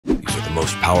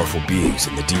most powerful beings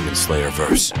in the Demon Slayer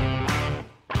verse.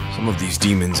 Some of these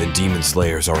demons and demon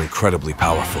slayers are incredibly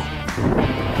powerful.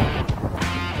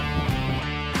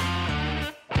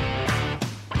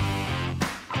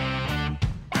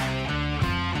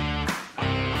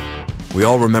 We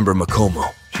all remember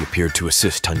Makomo. She appeared to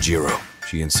assist Tanjiro.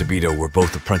 She and Sabito were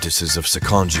both apprentices of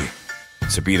Sakonji.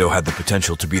 Sabito had the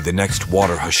potential to be the next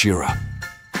water Hashira.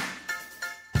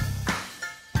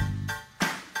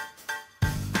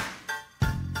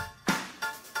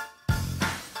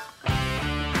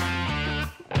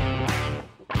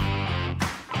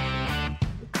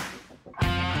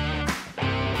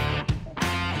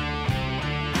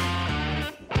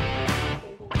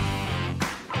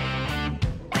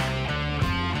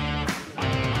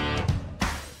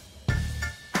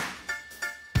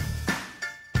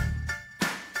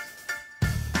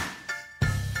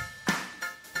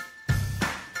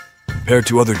 Compared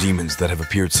to other demons that have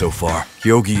appeared so far,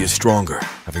 Hyogi is stronger,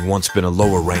 having once been a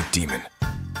lower-ranked demon.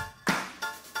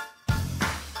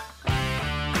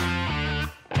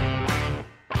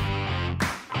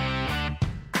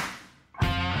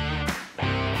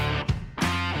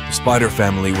 The Spider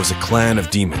family was a clan of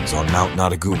demons on Mount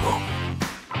Nadagumo.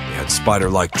 They had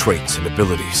spider-like traits and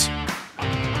abilities.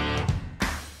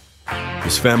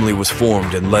 This family was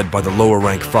formed and led by the lower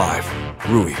rank 5,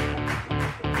 Rui.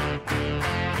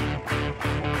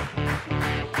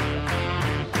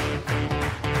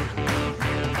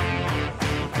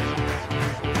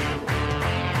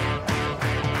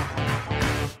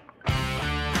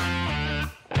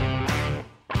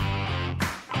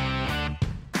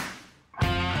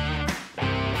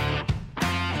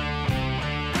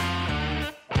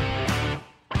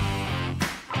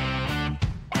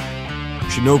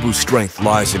 Shinobu's strength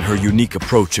lies in her unique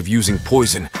approach of using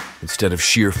poison instead of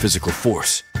sheer physical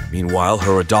force. Meanwhile,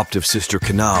 her adoptive sister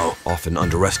Kanao, often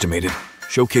underestimated,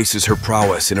 showcases her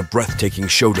prowess in a breathtaking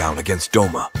showdown against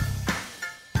Doma.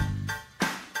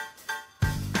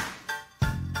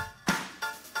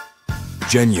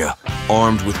 Genya,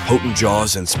 armed with potent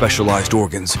jaws and specialized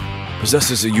organs,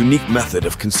 possesses a unique method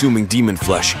of consuming demon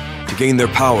flesh to gain their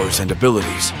powers and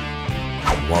abilities.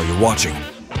 While you're watching,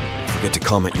 don't forget to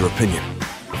comment your opinion.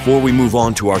 Before we move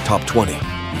on to our top 20,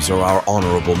 these are our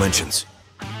honorable mentions.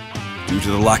 Due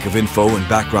to the lack of info and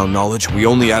background knowledge, we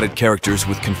only added characters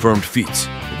with confirmed feats,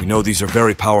 but we know these are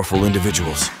very powerful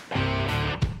individuals.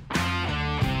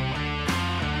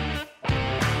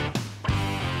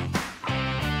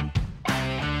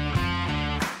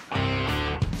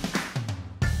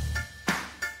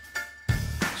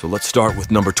 So let's start with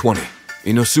number 20.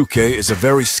 Inosuke is a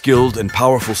very skilled and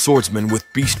powerful swordsman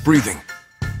with beast breathing.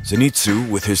 Zenitsu,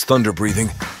 with his thunder breathing,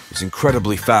 is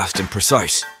incredibly fast and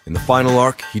precise. In the final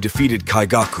arc, he defeated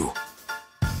Kaigaku.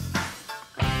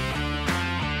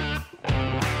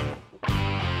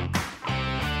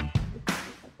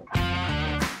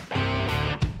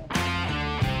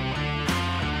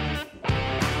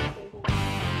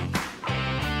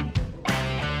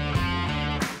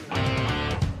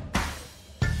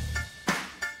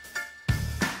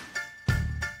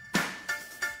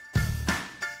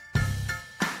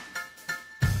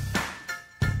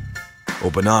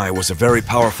 Obanai was a very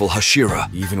powerful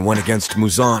Hashira, even when against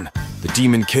Muzan, the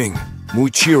Demon King.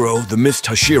 Muichiro, the Mist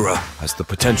Hashira, has the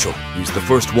potential. He's the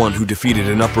first one who defeated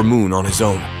an upper moon on his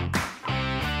own.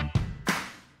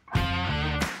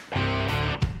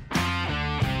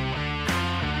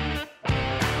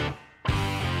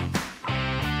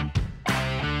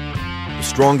 The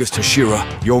strongest Hashira,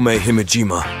 Yomei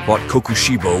Himejima, fought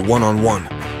Kokushibo one-on-one.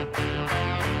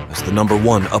 As the number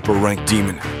 1 upper-ranked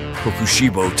demon,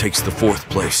 Kokushibo takes the 4th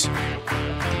place.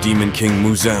 The Demon King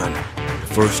Muzan, the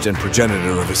first and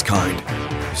progenitor of his kind,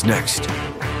 is next.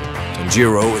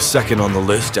 Tanjiro is second on the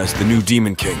list as the new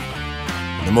Demon King.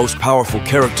 And the most powerful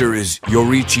character is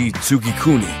Yoriichi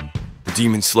Tsugikuni, the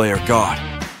Demon Slayer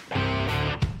god.